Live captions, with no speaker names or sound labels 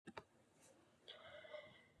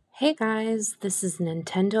Hey guys, this is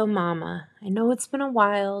Nintendo Mama. I know it's been a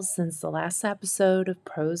while since the last episode of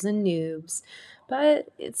Pros and Noobs, but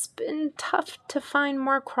it's been tough to find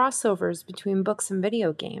more crossovers between books and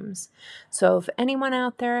video games. So if anyone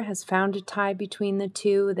out there has found a tie between the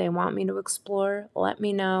two they want me to explore, let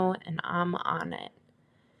me know and I'm on it.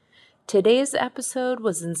 Today's episode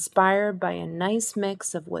was inspired by a nice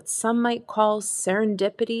mix of what some might call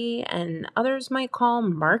serendipity and others might call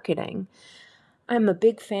marketing. I'm a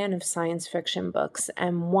big fan of science fiction books,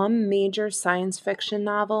 and one major science fiction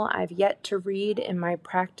novel I've yet to read in my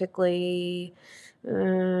practically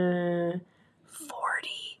 40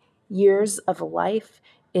 years of life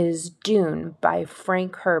is Dune by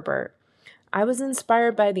Frank Herbert. I was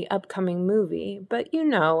inspired by the upcoming movie, but you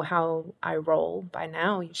know how I roll by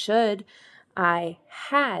now, you should. I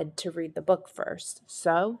had to read the book first,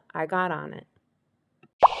 so I got on it.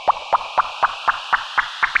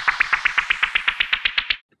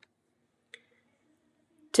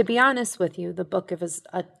 To be honest with you, the book is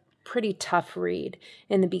a pretty tough read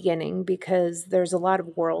in the beginning because there's a lot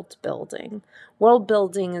of world building. World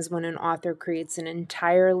building is when an author creates an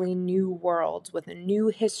entirely new world with a new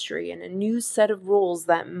history and a new set of rules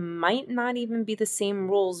that might not even be the same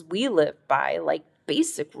rules we live by, like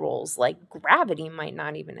basic rules, like gravity might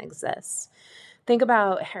not even exist. Think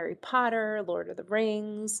about Harry Potter, Lord of the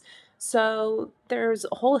Rings. So there's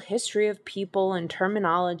a whole history of people and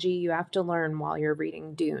terminology you have to learn while you're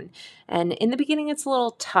reading Dune. And in the beginning, it's a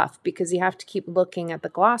little tough because you have to keep looking at the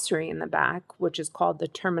glossary in the back, which is called the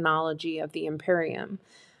terminology of the Imperium.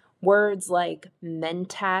 Words like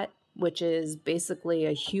mentat, which is basically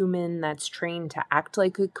a human that's trained to act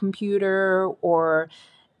like a computer, or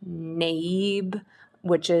Naib,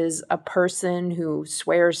 which is a person who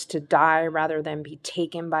swears to die rather than be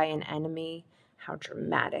taken by an enemy. How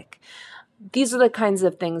dramatic. These are the kinds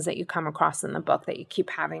of things that you come across in the book that you keep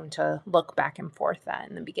having to look back and forth at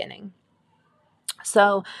in the beginning.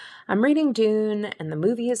 So I'm reading Dune, and the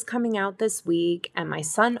movie is coming out this week, and my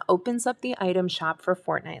son opens up the item shop for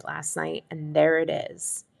Fortnite last night, and there it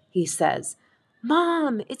is. He says,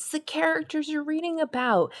 "Mom, it's the characters you're reading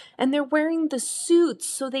about, and they're wearing the suits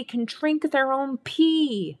so they can drink their own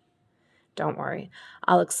pee." Don't worry,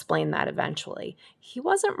 I'll explain that eventually. He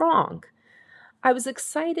wasn't wrong. I was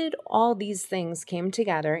excited all these things came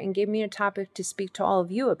together and gave me a topic to speak to all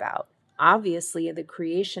of you about. Obviously, the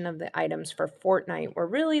creation of the items for Fortnite were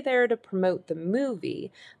really there to promote the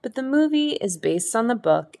movie, but the movie is based on the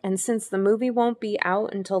book, and since the movie won't be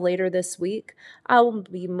out until later this week, I'll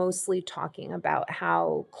be mostly talking about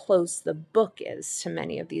how close the book is to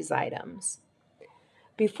many of these items.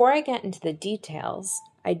 Before I get into the details,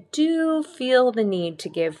 I do feel the need to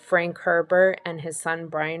give Frank Herbert and his son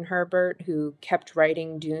Brian Herbert, who kept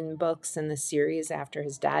writing Dune books in the series after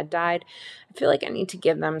his dad died, I feel like I need to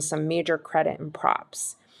give them some major credit and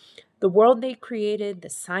props. The world they created,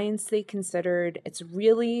 the science they considered, it's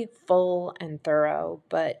really full and thorough,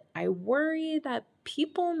 but I worry that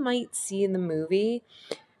people might see the movie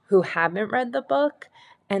who haven't read the book,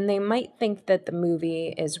 and they might think that the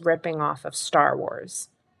movie is ripping off of Star Wars.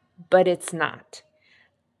 But it's not.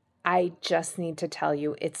 I just need to tell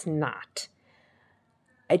you, it's not.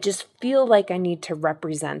 I just feel like I need to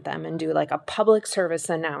represent them and do like a public service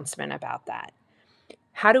announcement about that.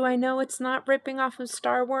 How do I know it's not ripping off of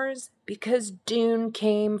Star Wars? Because Dune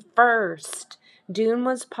came first. Dune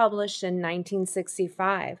was published in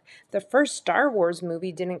 1965. The first Star Wars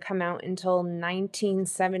movie didn't come out until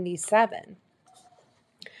 1977.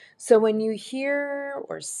 So when you hear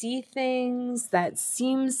or see things that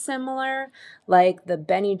seem similar, like the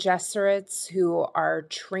Bene Gesserits who are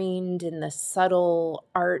trained in the subtle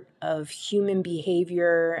art of human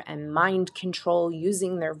behavior and mind control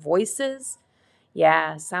using their voices,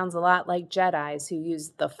 yeah, sounds a lot like Jedis who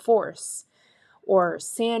use the Force, or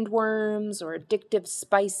sandworms, or addictive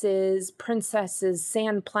spices, princesses,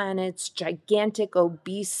 sand planets, gigantic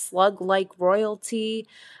obese slug-like royalty.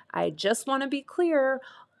 I just want to be clear,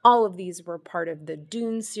 all of these were part of the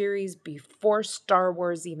Dune series before Star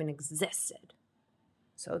Wars even existed.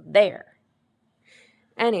 So there.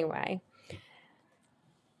 Anyway,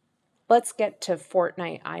 let's get to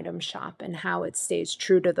Fortnite Item Shop and how it stays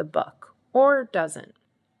true to the book, or doesn't.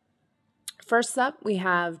 First up, we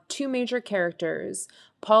have two major characters,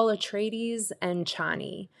 Paul Atreides and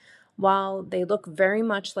Chani. While they look very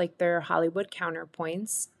much like their Hollywood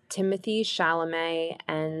counterpoints, Timothy Chalamet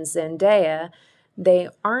and Zendaya, they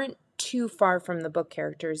aren't too far from the book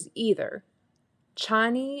characters either.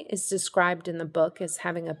 Chani is described in the book as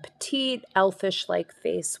having a petite, elfish-like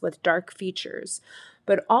face with dark features,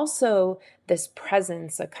 but also this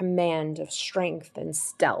presence, a command of strength and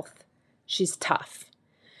stealth. She's tough.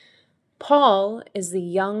 Paul is the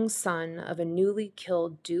young son of a newly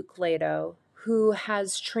killed Duke Leto who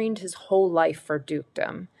has trained his whole life for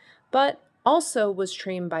dukedom, but also was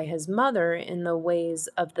trained by his mother in the ways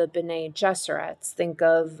of the Bene Gesserets. Think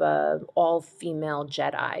of all-female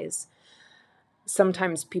Jedis.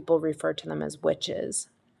 Sometimes people refer to them as witches.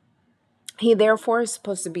 He therefore is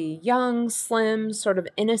supposed to be young, slim, sort of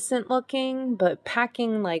innocent looking, but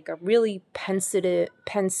packing like a really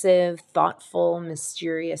pensive, thoughtful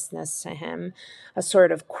mysteriousness to him, a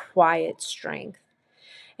sort of quiet strength.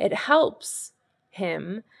 It helps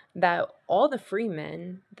him that all the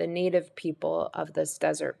freemen, the native people of this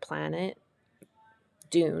desert planet,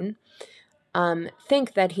 Dune,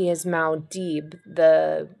 think that he is Muad'Dib,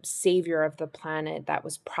 the savior of the planet that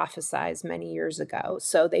was prophesized many years ago.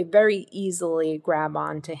 So they very easily grab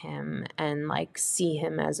onto him and like see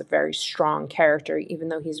him as a very strong character, even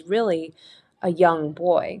though he's really a young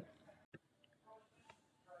boy.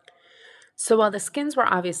 So while the skins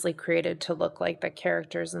were obviously created to look like the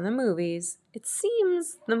characters in the movies, it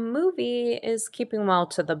seems the movie is keeping well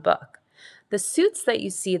to the book. The suits that you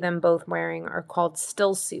see them both wearing are called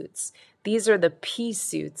still suits. These are the pea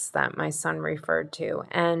suits that my son referred to.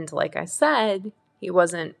 And like I said, he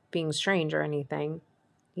wasn't being strange or anything.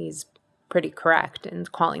 He's pretty correct in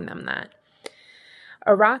calling them that.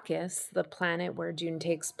 Arrakis, the planet where Dune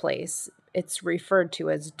takes place, it's referred to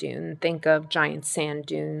as Dune. Think of giant sand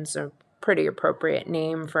dunes, a pretty appropriate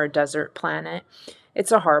name for a desert planet.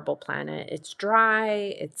 It's a horrible planet. It's dry,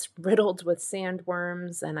 it's riddled with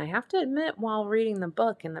sandworms, and I have to admit, while reading the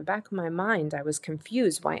book, in the back of my mind, I was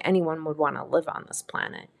confused why anyone would want to live on this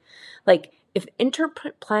planet. Like, if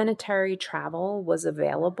interplanetary travel was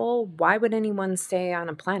available, why would anyone stay on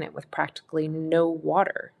a planet with practically no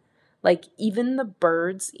water? Like, even the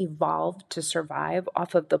birds evolved to survive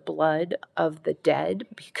off of the blood of the dead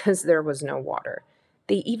because there was no water.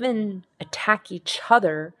 They even attack each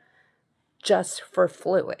other just for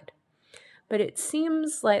fluid. But it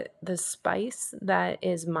seems like the spice that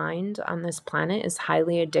is mined on this planet is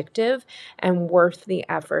highly addictive and worth the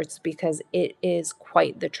efforts because it is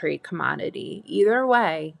quite the trade commodity. Either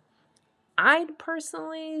way, I'd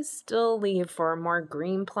personally still leave for a more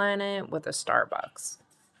green planet with a Starbucks.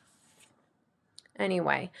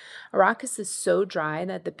 Anyway, Arrakis is so dry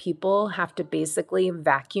that the people have to basically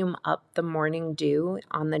vacuum up the morning dew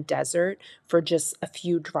on the desert for just a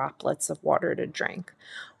few droplets of water to drink.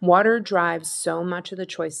 Water drives so much of the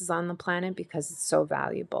choices on the planet because it's so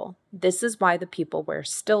valuable. This is why the people wear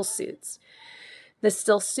still suits. The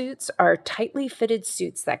still suits are tightly fitted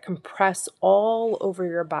suits that compress all over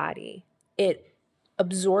your body. It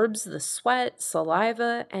absorbs the sweat,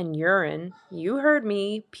 saliva, and urine, you heard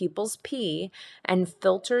me, people's pee, and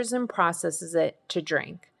filters and processes it to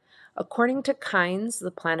drink. According to Kynes, the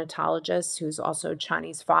planetologist who's also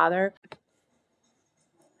Chani's father,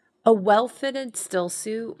 a well-fitted still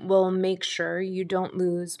suit will make sure you don't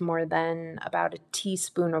lose more than about a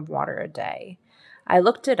teaspoon of water a day. I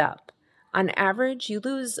looked it up. On average, you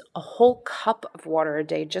lose a whole cup of water a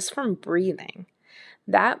day just from breathing.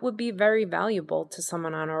 That would be very valuable to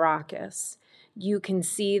someone on Arrakis. You can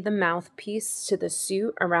see the mouthpiece to the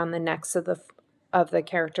suit around the necks of the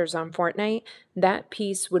characters on Fortnite. That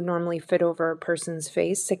piece would normally fit over a person's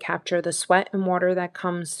face to capture the sweat and water that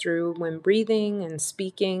comes through when breathing and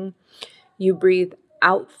speaking. You breathe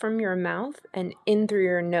out from your mouth and in through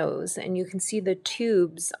your nose, and you can see the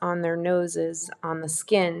tubes on their noses on the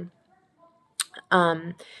skin.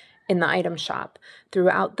 In the item shop.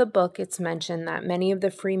 Throughout the book, it's mentioned that many of the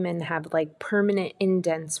freemen have like permanent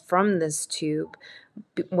indents from this tube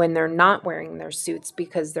when they're not wearing their suits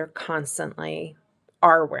because they're constantly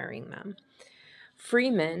are wearing them.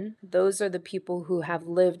 Freemen, those are the people who have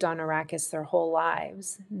lived on Arrakis their whole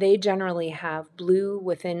lives. They generally have blue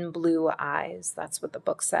within blue eyes. That's what the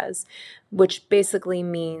book says, which basically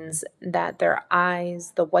means that their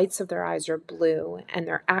eyes, the whites of their eyes are blue and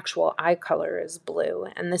their actual eye color is blue.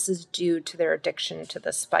 And this is due to their addiction to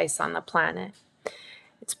the spice on the planet.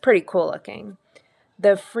 It's pretty cool looking.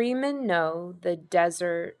 The freemen know the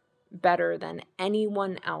desert better than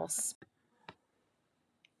anyone else.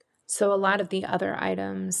 So a lot of the other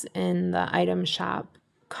items in the item shop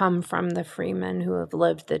come from the freemen who have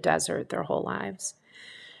lived the desert their whole lives.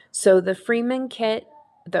 So the freeman kit,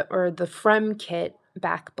 the Frem kit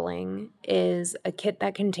back bling is a kit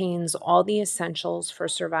that contains all the essentials for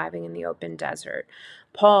surviving in the open desert.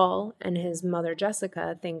 Paul and his mother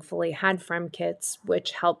Jessica thankfully had Frem kits,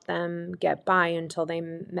 which helped them get by until they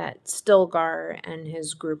met Stilgar and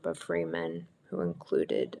his group of freemen, who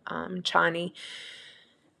included Chani.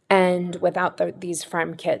 And without these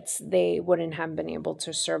Frem kits, they wouldn't have been able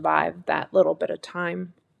to survive that little bit of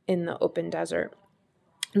time. in the open desert.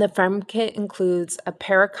 The Frem kit includes a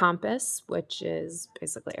paracompass, which is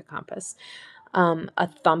basically a compass, a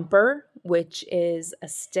thumper, which is a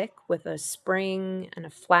stick with a spring and a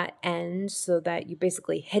flat end so that you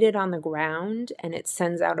basically hit it on the ground and it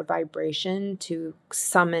sends out a vibration to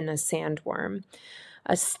summon a sandworm.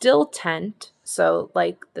 A still tent, so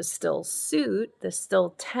like the still suit, the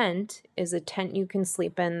still tent is a tent you can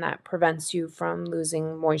sleep in that prevents you from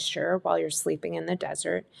losing moisture while you're sleeping in the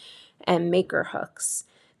desert, and maker hooks.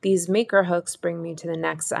 These maker hooks bring me to the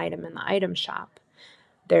next item in the item shop.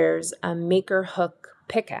 There's a maker hook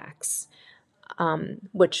pickaxe,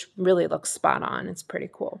 which really looks spot on. It's pretty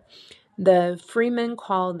cool. The Freemen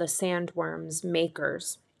call the sandworms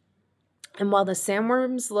makers. And while the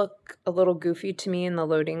sandworms look a little goofy to me in the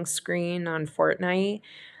loading screen on Fortnite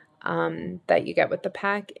that you get with the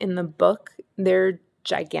pack, in the book, they're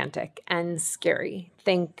gigantic and scary.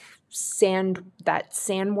 Think that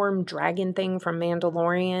sandworm dragon thing from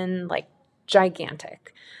Mandalorian, like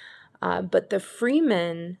gigantic. But the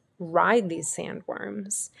Freemen ride these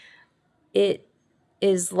sandworms. It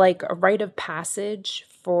is like a rite of passage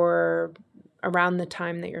for around the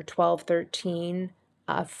time that you're 12, 13.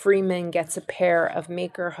 Freeman gets a pair of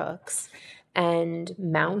maker hooks and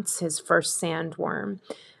mounts his first sandworm.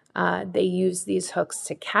 They use these hooks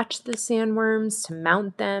to catch the sandworms, to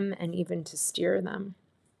mount them, and even to steer them.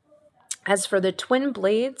 As for the twin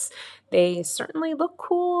blades, they certainly look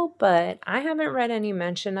cool, but I haven't read any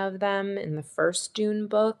mention of them in the first Dune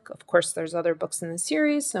book. Of course, there's other books in the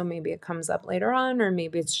series, so maybe it comes up later on, or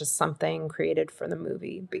maybe it's just something created for the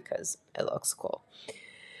movie because it looks cool.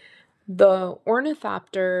 The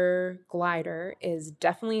ornithopter glider is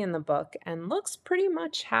definitely in the book and looks pretty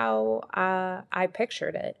much how I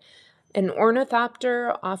pictured it. An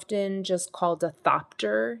ornithopter, often just called a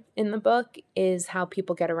thopter in the book, is how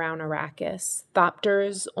people get around Arrakis.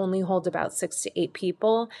 Thopters only hold about 6 to 8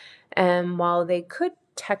 people, and while they could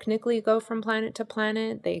technically go from planet to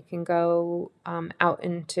planet, they can go out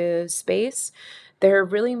into space. They're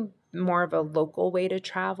really more of a local way to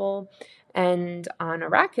travel. And on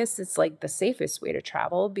Arrakis, it's like the safest way to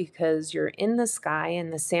travel because you're in the sky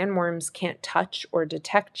and the sandworms can't touch or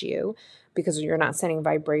detect you because you're not sending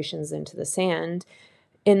vibrations into the sand.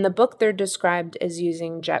 In the book, they're described as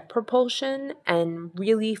using jet propulsion and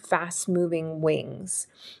really fast moving wings.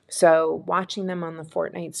 So, watching them on the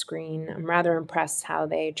Fortnite screen, I'm rather impressed how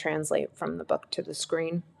they translate from the book to the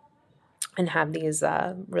screen and have these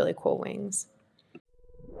really cool wings.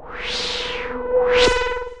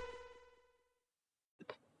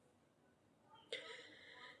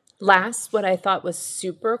 Last, what I thought was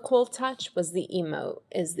super cool touch was the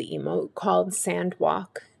emote called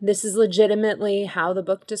Sandwalk. This is legitimately how the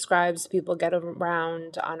book describes people get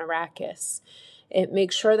around on Arrakis. It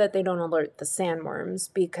makes sure that they don't alert the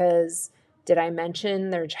sandworms because, did I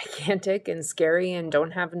mention they're gigantic and scary and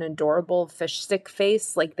don't have an adorable fish stick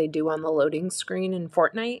face like they do on the loading screen in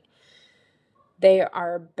Fortnite? They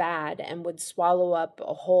are bad and would swallow up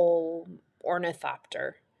a whole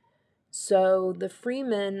ornithopter. So the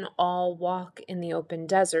Freemen all walk in the open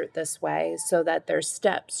desert this way so that their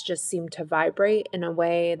steps just seem to vibrate in a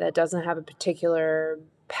way that doesn't have a particular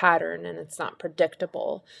pattern and it's not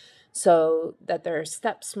predictable. So that their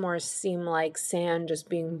steps more seem like sand just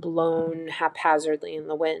being blown haphazardly in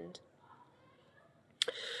the wind.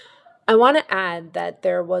 I want to add that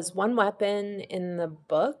there was one weapon in the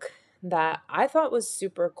book that I thought was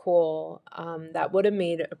super cool, that would have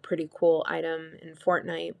made a pretty cool item in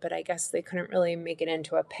Fortnite, but I guess they couldn't really make it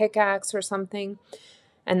into a pickaxe or something,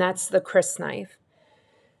 and that's the crysknife.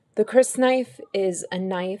 The crysknife is a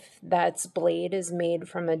knife that's blade is made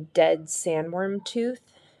from a dead sandworm tooth.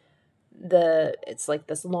 It's like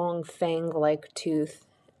this long fang-like tooth,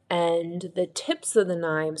 and the tips of the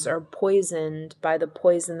knives are poisoned by the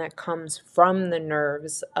poison that comes from the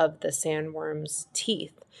nerves of the sandworm's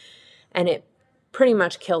teeth, and it pretty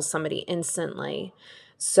much kills somebody instantly.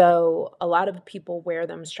 So a lot of people wear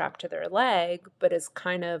them strapped to their leg, but it's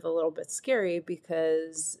kind of a little bit scary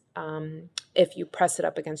because if you press it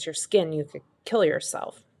up against your skin, you could kill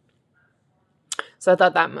yourself. So I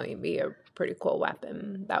thought that might be a pretty cool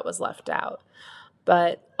weapon that was left out.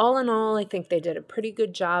 But all in all, I think they did a pretty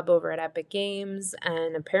good job over at Epic Games.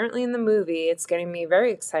 And apparently in the movie, it's getting me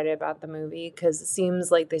very excited about the movie because it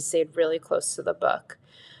seems like they stayed really close to the book.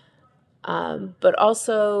 But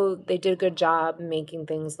also, they did a good job making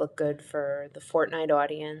things look good for the Fortnite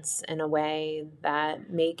audience in a way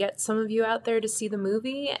that may get some of you out there to see the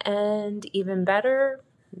movie, and even better,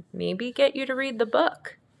 maybe get you to read the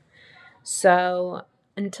book. So,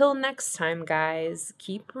 until next time, guys,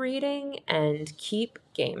 keep reading and keep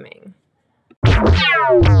gaming.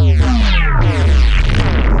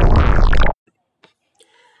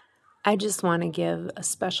 I just want to give a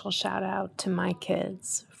special shout out to my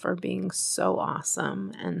kids for being so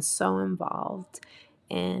awesome and so involved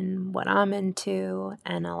in what I'm into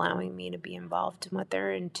and allowing me to be involved in what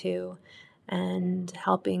they're into and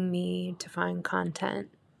helping me to find content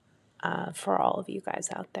for all of you guys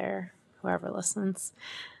out there, whoever listens.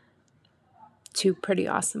 Two pretty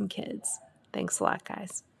awesome kids. Thanks a lot,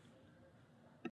 guys.